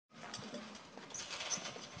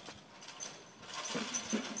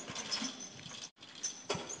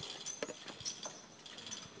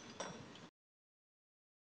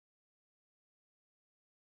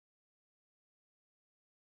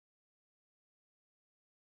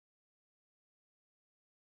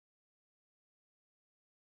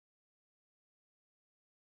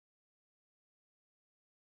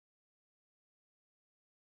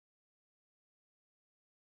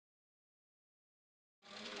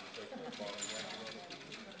And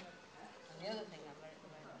the other thing I'm very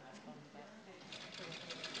fond about.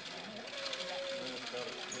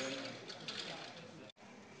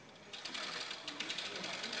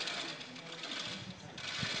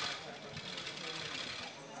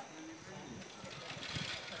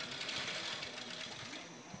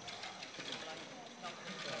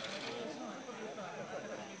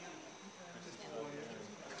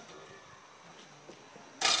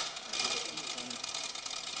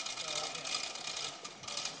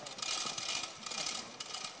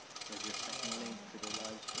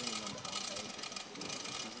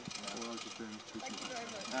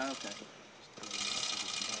 Ah, okay.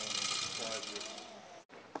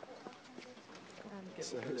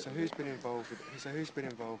 So who's been involved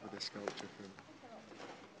with the sculpture from?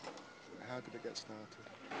 How did it get started?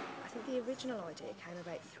 I think the original idea came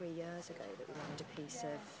about 3 years ago, that we wanted a piece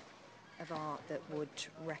of art that would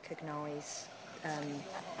recognise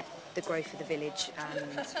the growth of the village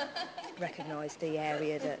and recognise the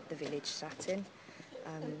area that the village sat in.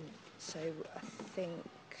 So I think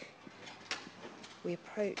we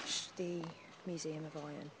approached the Museum of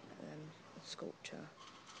Iron Sculpture,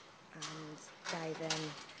 and they then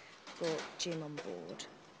brought Jim on board.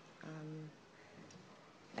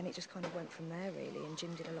 And it just kind of went from there, really, and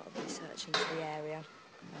Jim did a lot of research into the area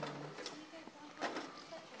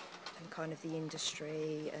and kind of the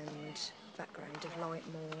industry and background of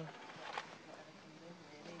Lightmoor,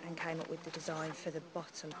 and came up with the design for the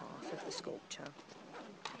bottom half of the sculpture.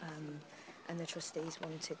 And the trustees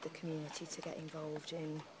wanted the community to get involved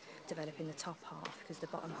in developing the top half, because the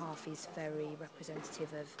bottom half is very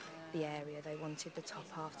representative of the area. They wanted the top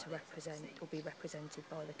half to represent or be represented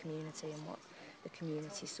by the community and what the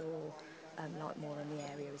community saw Lightmoor and the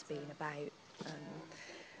area as being about.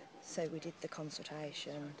 So we did the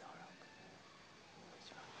consultation.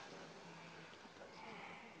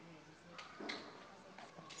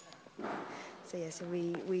 So yeah, so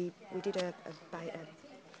we did a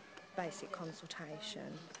basic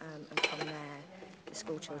consultation, and from there the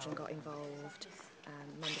school children got involved,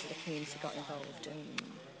 members of the community got involved and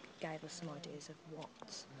gave us some ideas of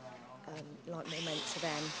what Lightmoor meant to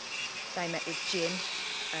them. They met with Jim.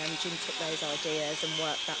 Jim took those ideas and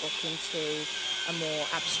worked that up into a more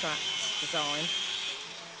abstract design,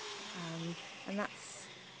 and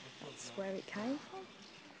that's where it came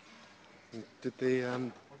from.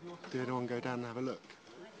 Did anyone go down and have a look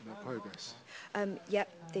at the progress? Yep,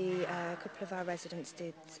 a couple of our residents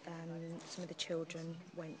did. Some of the children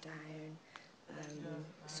went down,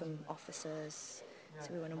 some officers,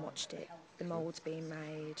 so we went and watched it, the moulds being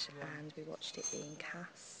made, and we watched it being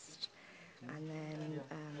cast. And then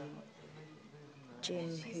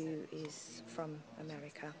Jim, who is from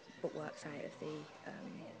America but works out of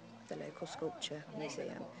the local sculpture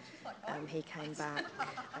museum, he came back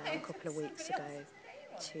a couple of weeks ago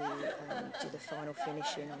to do the final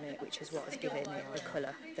finishing on it, which is what has given it the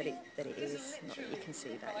colour that it is. Not that you can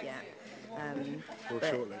see that yet.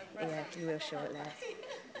 Shortly. Yeah, you will shortly.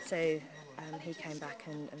 So he came back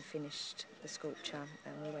and finished the sculpture,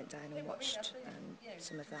 and we went down and watched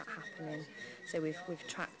some of that happening. So we've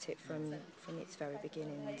tracked it from its very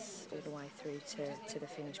beginnings all the way through to the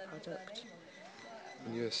finished product.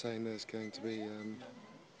 And you were saying there's going to be an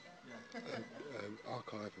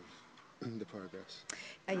archive of the progress.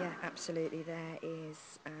 Yeah, absolutely. There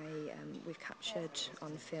is we've captured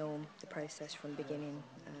on film the process from beginning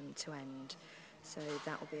to end. So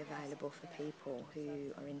that will be available for people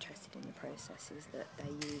who are interested in the processes that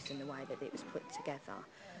they used and the way that it was put together.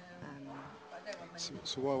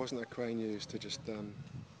 So why wasn't a crane used to just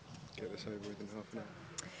get this over with in half an hour?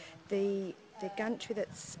 The gantry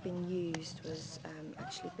that's been used was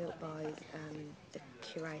actually built by the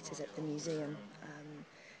curators at the museum.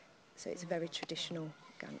 So it's a very traditional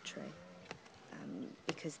gantry,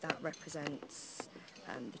 because that represents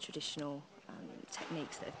the traditional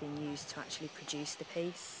techniques that have been used to actually produce the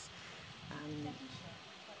piece.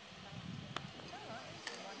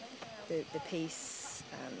 The piece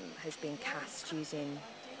has been cast using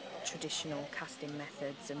traditional casting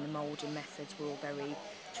methods, and the moulding methods were all very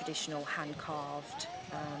traditional, hand-carved.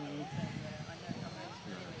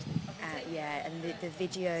 Yeah, and the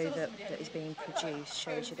video that is being produced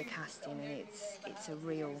shows you the casting, and it's a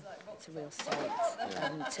real sight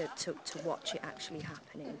to watch it actually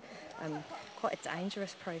happening. Quite a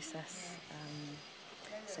dangerous process.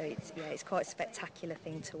 So it's quite a spectacular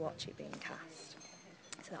thing to watch it being cast.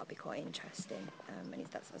 So that'll be quite interesting. And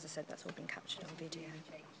that's, as I said, that's all been captured on video.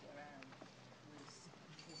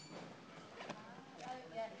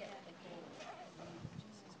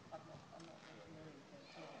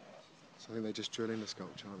 I think they're just drilling the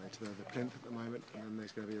sculpture, aren't they, to the plinth at the moment, and then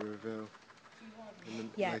there's going to be a reveal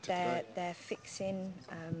Yeah, later today. they're fixing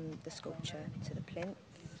the sculpture to the plinth.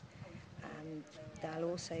 They'll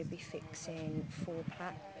also be fixing 4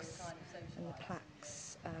 plaques, and the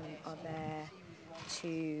plaques are there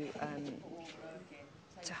to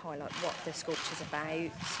highlight what the sculpture's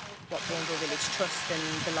about, what the Unveiled Village Trust and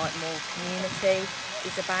the Lightmoor community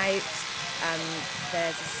is about.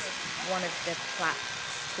 There's one of the plaques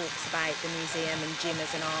talks about the museum and Jim as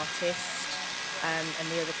an artist, and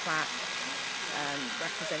the other plaque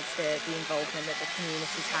represents the involvement that the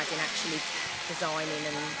community's had in actually designing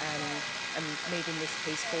and moving this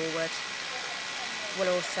piece forward.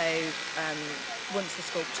 We'll also, once the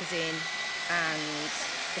sculpture's in and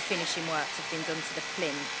the finishing works have been done to the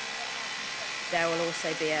plinth, there will also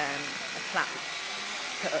be a plaque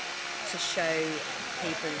put up to show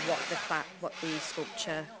people what the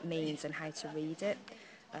sculpture means and how to read it.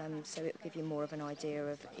 So it will give you more of an idea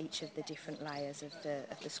of each of the different layers of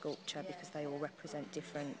the sculpture, because they all represent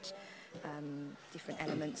different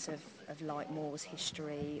elements of Lightmoor's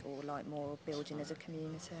history or Lightmoor building as a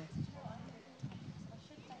community.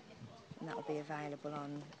 And that will be available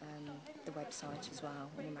on the website as well.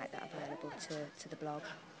 We'll make that available to the blog.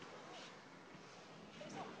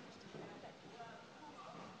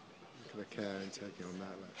 Look at the care and taking on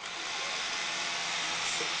that. Like.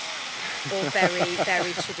 All very,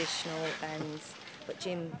 very traditional. But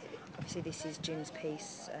Jim, obviously this is Jim's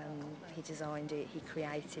piece. He designed it, he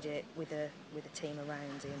created it with a team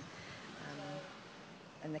around him.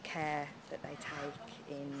 And the care that they take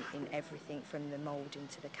in everything, from the moulding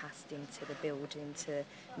to the casting to the building to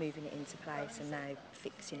moving it into place and now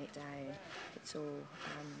fixing it down. It's all...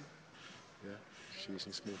 Yeah, she's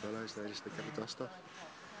using small bellows there just to get the dust off.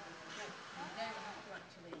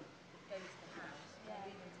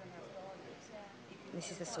 This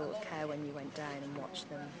is the sort of care when you went down and watched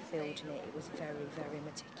them building it. It was very, very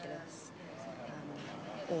meticulous,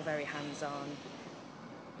 all very hands-on.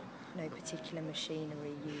 No particular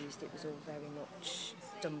machinery used. It was all very much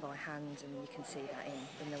done by hand, and you can see that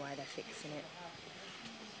in the way they're fixing it.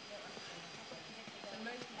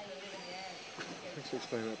 Thanks for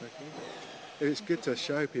explaining that, Becci. It's good to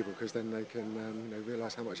show people, because then they can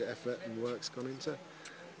realise how much effort and work's gone into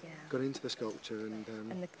the sculpture, and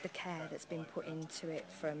the care that's been put into it,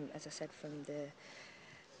 from, as I said, from the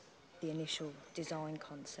initial design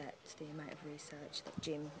concept, the amount of research that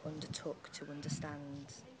Jim undertook to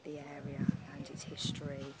understand the area and its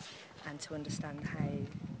history, and to understand how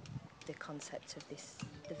the concept of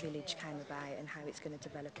the village came about and how it's going to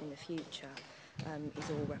develop in the future, is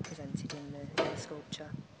all represented in the sculpture.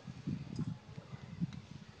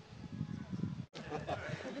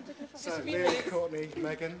 So, Leah, Courtney,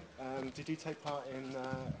 Megan, did you take part in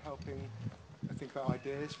helping think about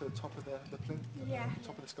ideas for the top of the plinth,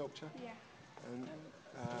 top of the sculpture? Yeah. And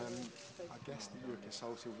I guess that you were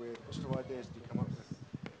consulted with, what sort of ideas did you come up with?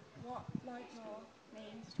 What Lightmoor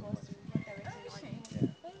means to us and what there is in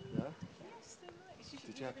Lightmoor. Yeah?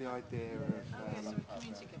 Did you have the idea of like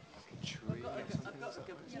a tree or something?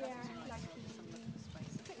 Yeah, like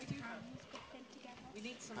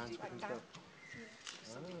leaves, hands put together. Hands put like together.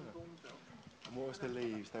 Yeah. And what was the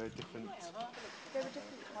leaves? They were different. There were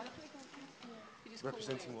different types. Yeah.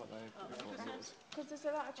 Representing what they was. Because there's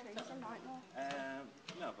a lot of trees in Lightmoor.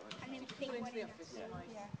 No, but And then big one in us.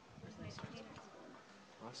 Yeah.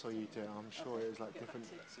 I saw you do. I'm sure it was like different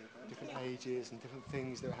ages and different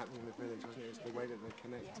things that were happening in the village, wasn't it? It's the way that they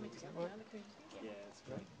connected. Is that right? yeah, it's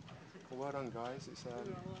great. Well done, guys. It's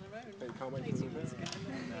bet you can't wait for the reveal.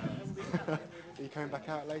 Are you coming back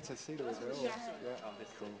out later to see the reveal? Yeah.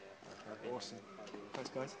 Cool. Okay, awesome. Thanks,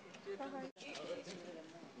 guys. Bye-bye.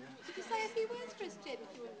 Could you say a few words for us, Jim, if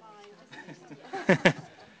you wouldn't mind?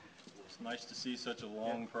 It's nice to see such a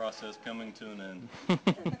long process coming to an end. You've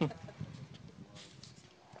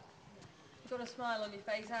got a smile on your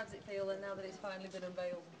face. How does it feel then, now that it's finally been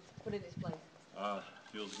unveiled, put in its place?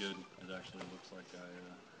 Feels good. It actually looks like I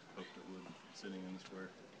hoped it would, sitting in the square.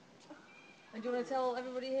 And do you want to tell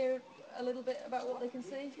everybody here a little bit about what they can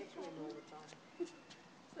see?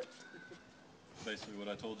 Basically what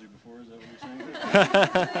I told you before, is that what you're saying?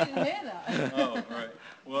 I didn't hear that. Oh, right.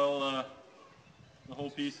 Well, the whole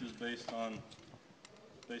piece is based on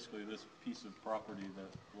basically this piece of property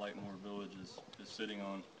that Lightmoor Village is sitting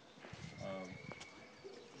on.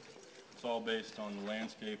 It's all based on the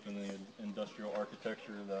landscape and the industrial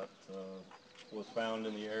architecture that was found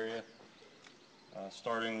in the area.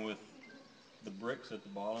 Starting with the bricks at the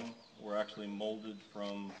bottom were actually molded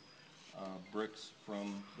from bricks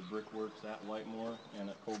from the brickworks at Lightmoor and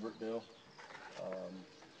at Coburtdale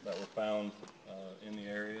that were found in the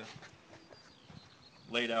area.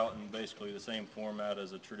 laid out in basically the same format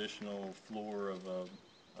as a traditional floor of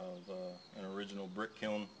an original brick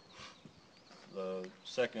kiln. The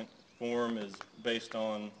second form is based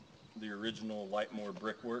on the original Lightmoor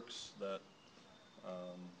brickworks that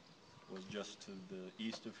was just to the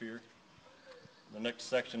east of here. The next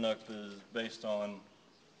section up is based on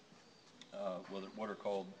what are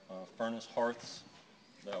called furnace hearths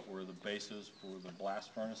that were the bases for the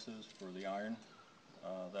blast furnaces for the iron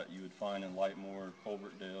that you would find in Lightmoor,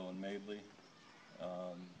 Culbertdale, and Madeley.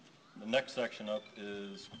 The next section up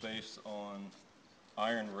is based on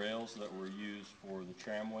iron rails that were used for the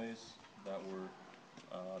tramways that were,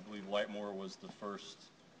 I believe Lightmoor was the first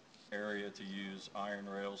area to use iron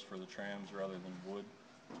rails for the trams rather than wood.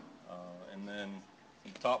 And then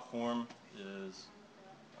the top form is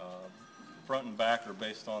front and back are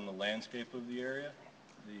based on the landscape of the area.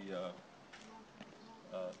 The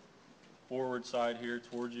forward side here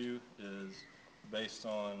towards you is based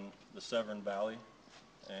on the Severn Valley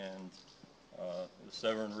and the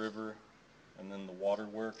Severn River, and then the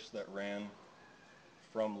waterworks that ran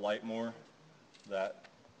from Lightmoor that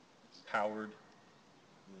powered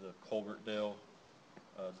the Culbertdale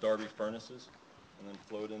Derby furnaces and then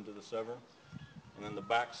flowed into the Severn. And then the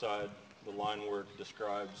back side, the line work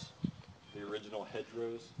describes the original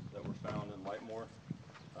hedgerows that were found in Lightmoor,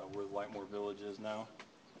 where the Lightmoor Village is now,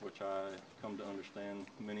 which I come to understand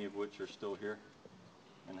many of which are still here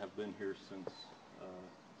and have been here since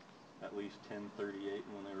at least 1038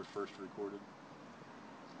 when they were first recorded.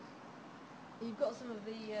 You've got some of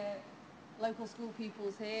the local school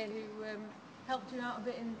pupils here who helped you out a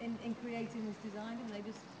bit in creating this design, and they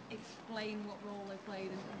just explain what role they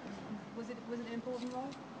played. And was it an important role?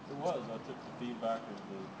 It was. I took the feedback of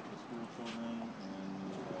the school children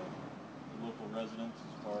and the local residents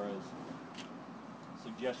as far as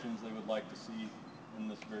suggestions they would like to see in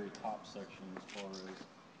this very top section as far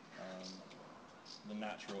as the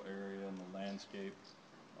natural area and the landscape.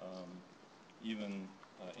 Even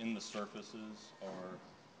in the surfaces are,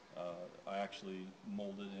 I actually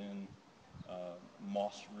molded in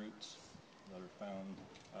moss roots that are found.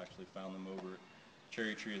 I actually found them over at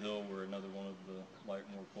Cherry Tree Hill, where another one of the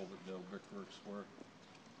Lightmoor Culbertdale brickworks were.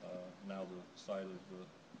 Now the site of the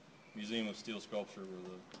Museum of Steel Sculpture, where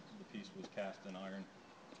the piece was cast in iron.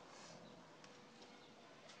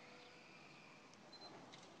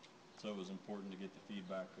 So it was important to get the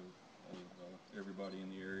feedback of everybody in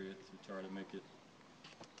the area to try to make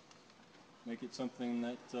it something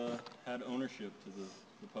that had ownership to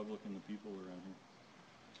the public and the people around here.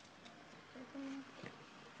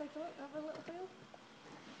 Take a look, have a little feel.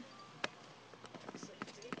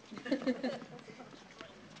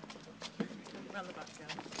 Round the back,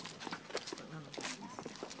 girl. Round the back.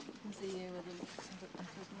 You can see you with the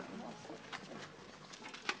moss.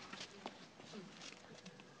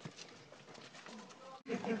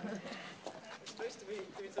 It's supposed to be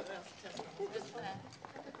doing something else to test them. Just there.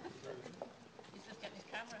 He's just getting his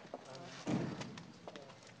camera.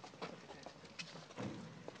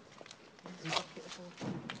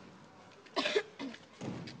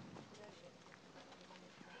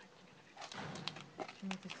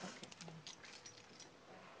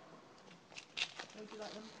 Would you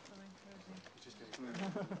like them? Sorry, Just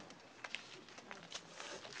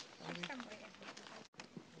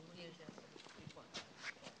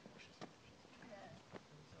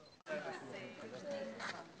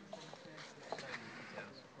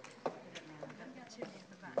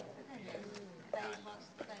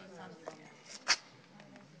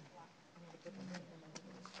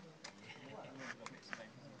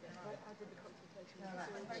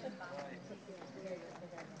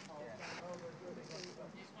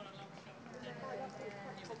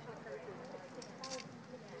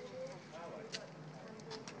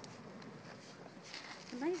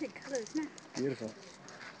Amazing colours, isn't it? beautiful.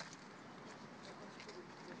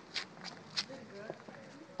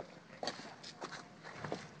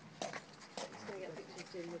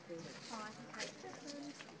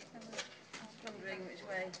 I'm wondering which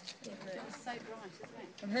way. It's so bright,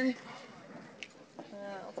 isn't it?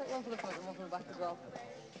 I'll take one for the front and one for the back as well.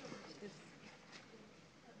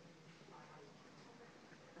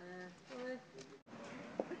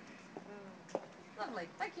 Lovely.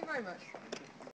 Thank you very much.